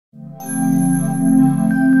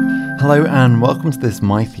Hello and welcome to this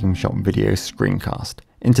My Theme Shop video screencast.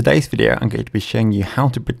 In today's video, I'm going to be showing you how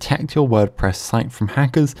to protect your WordPress site from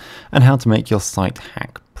hackers and how to make your site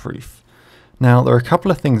hack-proof. Now, there are a couple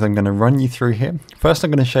of things I'm going to run you through here. First, I'm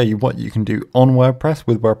going to show you what you can do on WordPress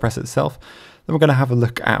with WordPress itself. Then we're going to have a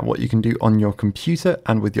look at what you can do on your computer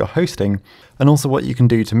and with your hosting, and also what you can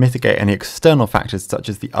do to mitigate any external factors such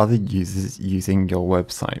as the other users using your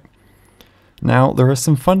website. Now, there are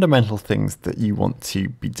some fundamental things that you want to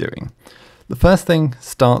be doing. The first thing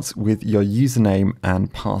starts with your username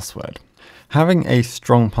and password. Having a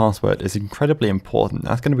strong password is incredibly important.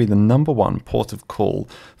 That's going to be the #1 port of call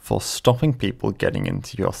for stopping people getting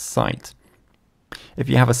into your site. If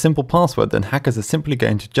you have a simple password, then hackers are simply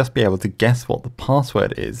going to just be able to guess what the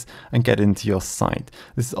password is and get into your site.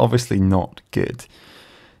 This is obviously not good.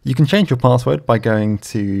 You can change your password by going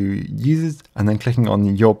to Users and then clicking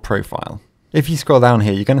on Your Profile. If you scroll down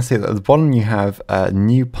here, you're going to see that at the bottom you have a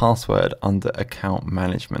new password under Account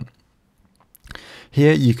Management.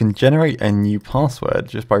 Here you can generate a new password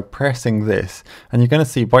just by pressing this, and you're going to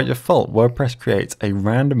see by default WordPress creates a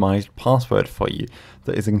randomized password for you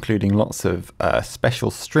that is including lots of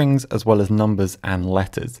special strings as well as numbers and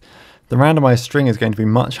letters. The randomized string is going to be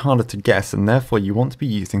much harder to guess, and therefore you want to be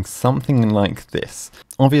using something like this.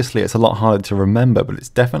 Obviously it's a lot harder to remember, but it's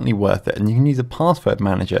definitely worth it, and you can use a password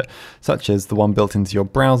manager such as the one built into your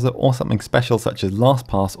browser or something special such as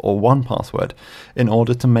LastPass or 1Password in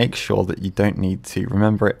order to make sure that you don't need to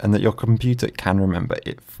remember it and that your computer can remember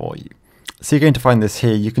it for you. So you're going to find this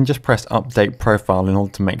here. You can just press Update Profile in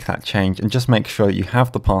order to make that change, and just make sure you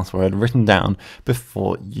have the password written down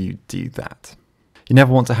before you do that. You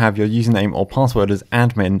never want to have your username or password as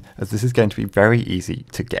admin, as this is going to be very easy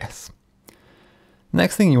to guess.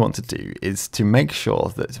 Next thing you want to do is to make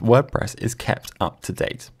sure that WordPress is kept up to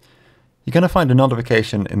date. You're going to find a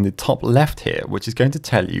notification in the top left here, which is going to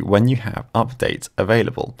tell you when you have updates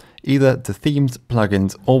available, either to themes,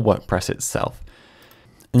 plugins, or WordPress itself.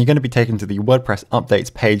 And you're going to be taken to the WordPress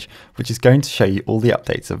updates page, which is going to show you all the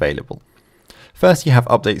updates available. First, you have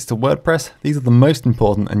updates to WordPress. These are the most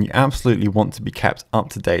important, and you absolutely want to be kept up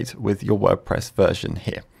to date with your WordPress version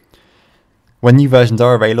here. When new versions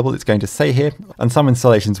are available, it's going to say here, and some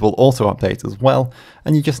installations will also update as well,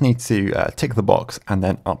 and you just need to tick the box and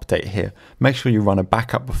then update here. Make sure you run a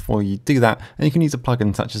backup before you do that, and you can use a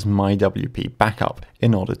plugin such as MyWP Backup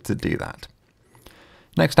in order to do that.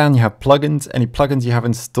 Next down you have plugins. Any plugins you have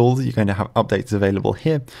installed, you're going to have updates available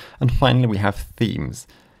here. And finally we have themes.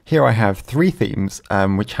 Here I have 3 themes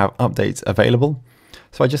which have updates available.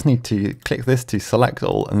 So I just need to click this to select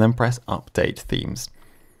all and then press Update Themes.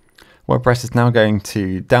 WordPress is now going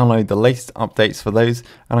to download the latest updates for those,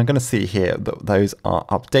 and I'm going to see here that those are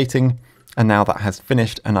updating, and now that has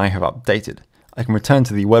finished and I have updated. I can return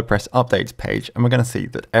to the WordPress updates page and we're going to see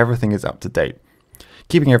that everything is up to date.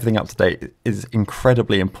 Keeping everything up to date is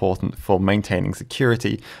incredibly important for maintaining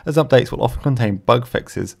security, as updates will often contain bug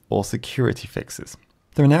fixes or security fixes.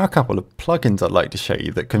 There are now a couple of plugins I'd like to show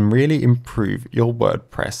you that can really improve your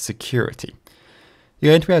WordPress security.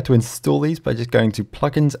 You're going to be able to install these by just going to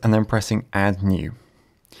Plugins and then pressing Add New.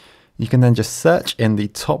 You can then just search in the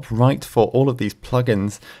top right for all of these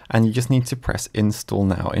plugins, and you just need to press Install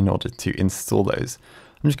Now in order to install those.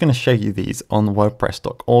 I'm just going to show you these on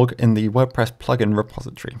WordPress.org in the WordPress plugin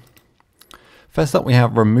repository. First up we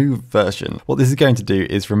have Remove Version. What this is going to do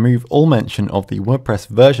is remove all mention of the WordPress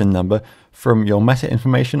version number from your meta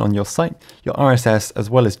information on your site, your RSS, as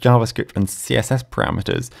well as JavaScript and CSS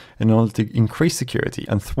parameters in order to increase security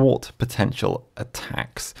and thwart potential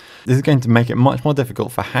attacks. This is going to make it much more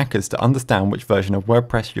difficult for hackers to understand which version of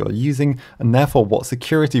WordPress you're using and therefore what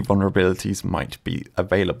security vulnerabilities might be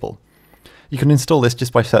available. You can install this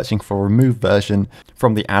just by searching for Remove Version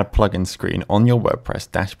from the Add Plugin screen on your WordPress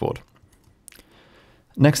dashboard.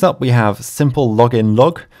 Next up we have Simple Login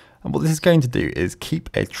Log, and what this is going to do is keep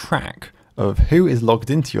a track of who is logged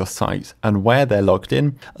into your site and where they're logged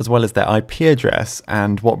in, as well as their IP address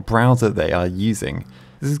and what browser they are using.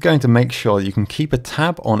 This is going to make sure you can keep a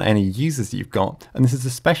tab on any users you've got, and this is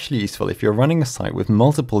especially useful if you're running a site with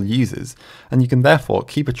multiple users, and you can therefore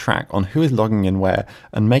keep a track on who is logging in where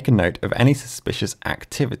and make a note of any suspicious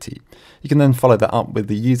activity. You can then follow that up with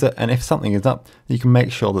the user, and if something is up, you can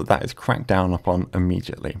make sure that that is cracked down upon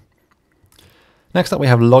immediately. Next up we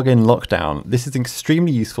have Login Lockdown. This is an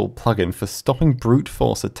extremely useful plugin for stopping brute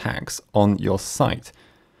force attacks on your site.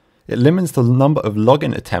 It limits the number of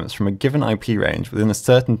login attempts from a given IP range within a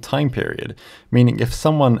certain time period, meaning if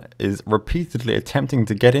someone is repeatedly attempting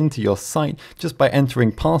to get into your site just by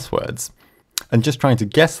entering passwords and just trying to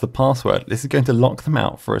guess the password, this is going to lock them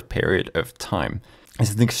out for a period of time. This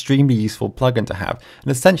is an extremely useful plugin to have,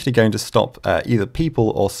 and essentially going to stop either people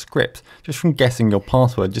or scripts just from guessing your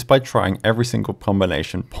password just by trying every single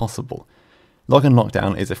combination possible. Login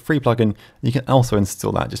Lockdown is a free plugin. You can also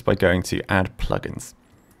install that just by going to Add Plugins.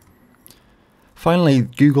 Finally,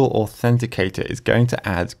 Google Authenticator is going to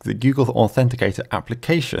add the Google Authenticator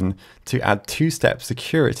application to add two-step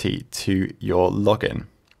security to your login.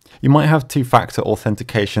 You might have two-factor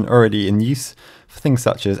authentication already in use for things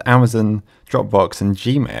such as Amazon, Dropbox, and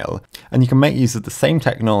Gmail, and you can make use of the same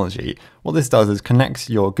technology. What this does is connects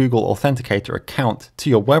your Google Authenticator account to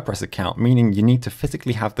your WordPress account, meaning you need to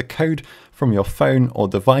physically have the code from your phone or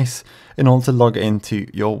device in order to log into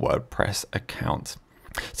your WordPress account.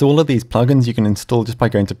 So all of these plugins you can install just by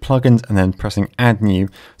going to plugins and then pressing add new.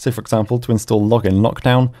 So for example, to install Login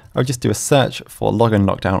Lockdown, I would just do a search for Login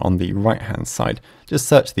Lockdown on the right hand side. Just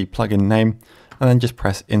search the plugin name and then just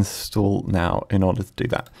press install now in order to do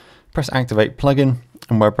that. Press activate plugin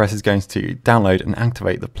and WordPress is going to download and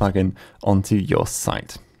activate the plugin onto your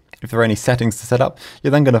site. If there are any settings to set up,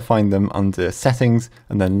 you're then going to find them under settings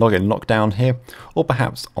and then Login Lockdown here, or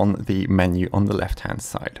perhaps on the menu on the left hand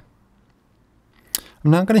side. I'm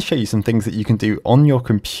now going to show you some things that you can do on your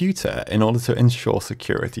computer in order to ensure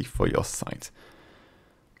security for your site.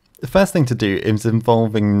 The first thing to do is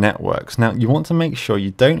involving networks. Now, you want to make sure you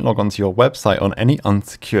don't log onto your website on any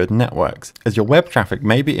unsecured networks, as your web traffic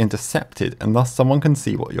may be intercepted and thus someone can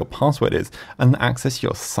see what your password is and access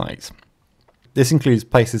your site. This includes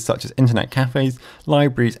places such as internet cafes,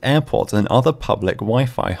 libraries, airports, and other public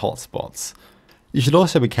Wi-Fi hotspots. You should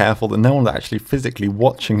also be careful that no one's actually physically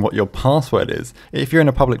watching what your password is. If you're in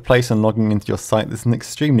a public place and logging into your site, this is an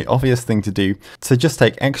extremely obvious thing to do, so just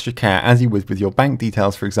take extra care, as you would with your bank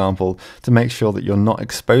details for example, to make sure that you're not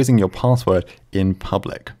exposing your password in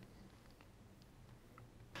public.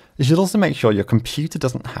 You should also make sure your computer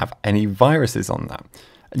doesn't have any viruses on that.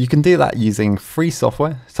 You can do that using free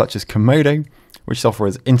software such as Komodo, which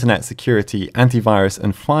offers internet security, antivirus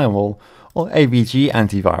and firewall, or AVG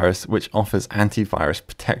Antivirus, which offers antivirus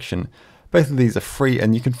protection. Both of these are free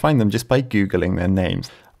and you can find them just by Googling their names.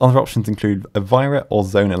 Other options include Avira or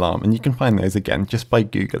Zone Alarm, and you can find those again just by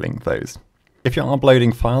Googling those. If you're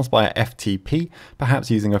uploading files via FTP, perhaps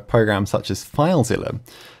using a program such as FileZilla,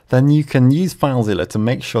 then you can use FileZilla to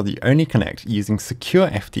make sure that you only connect using Secure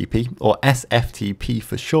FTP, or SFTP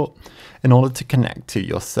for short, in order to connect to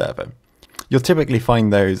your server. You'll typically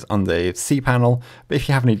find those on the cPanel, but if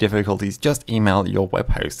you have any difficulties, just email your web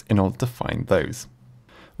host in order to find those.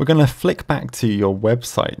 We're going to flick back to your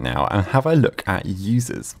website now and have a look at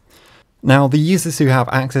users. Now, the users who have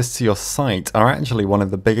access to your site are actually one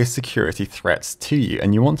of the biggest security threats to you,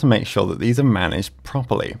 and you want to make sure that these are managed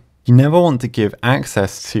properly. You never want to give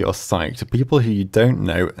access to your site to people who you don't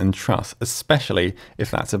know and trust, especially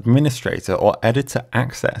if that's administrator or editor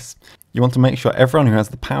access. You want to make sure everyone who has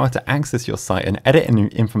the power to access your site and edit any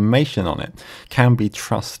information on it can be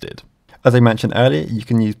trusted. As I mentioned earlier, you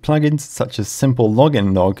can use plugins such as Simple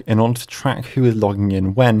Login Log in order to track who is logging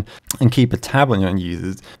in when and keep a tab on your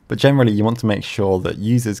users, but generally you want to make sure that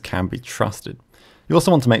users can be trusted. You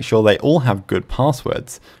also want to make sure they all have good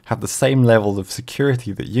passwords, have the same levels of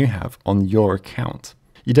security that you have on your account.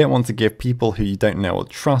 You don't want to give people who you don't know or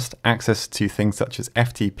trust access to things such as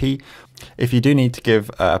FTP. If you do need to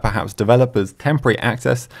give perhaps developers temporary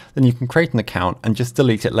access, then you can create an account and just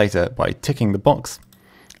delete it later by ticking the box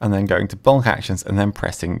and then going to bulk actions and then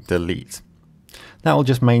pressing delete. That will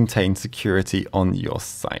just maintain security on your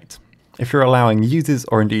site. If you're allowing users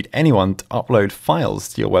or indeed anyone to upload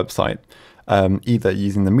files to your website, either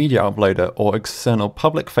using the media uploader or external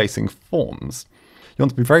public-facing forms, you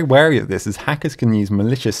want to be very wary of this, as hackers can use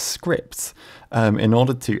malicious scripts in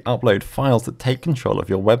order to upload files that take control of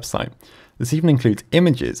your website. This even includes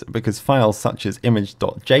images, because files such as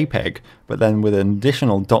image.jpg, but then with an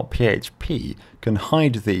additional .php, can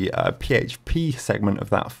hide the PHP segment of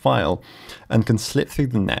that file and can slip through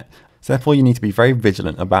the net. So therefore you need to be very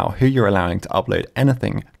vigilant about who you're allowing to upload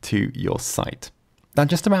anything to your site. That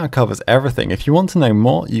just about covers everything. If you want to know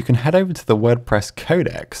more, you can head over to the WordPress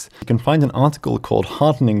Codex. You can find an article called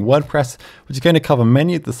Hardening WordPress, which is going to cover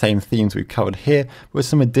many of the same themes we've covered here, with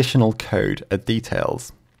some additional code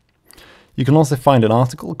details. You can also find an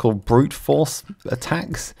article called Brute Force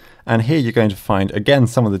Attacks, and here you're going to find again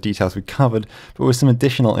some of the details we covered, but with some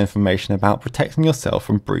additional information about protecting yourself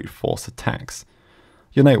from brute force attacks.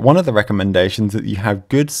 You'll note one of the recommendations is that you have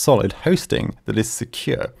good solid hosting that is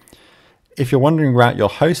secure. If you're wondering about your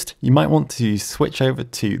host, you might want to switch over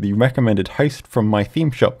to the recommended host from My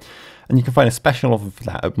Theme Shop, and you can find a special offer for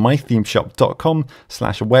that at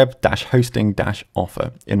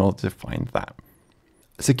mythemeshop.com/web-hosting-offer in order to find that.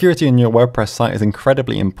 Security on your WordPress site is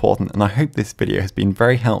incredibly important, and I hope this video has been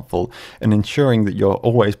very helpful in ensuring that you're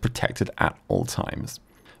always protected at all times.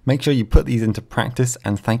 Make sure you put these into practice,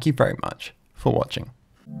 and thank you very much for watching.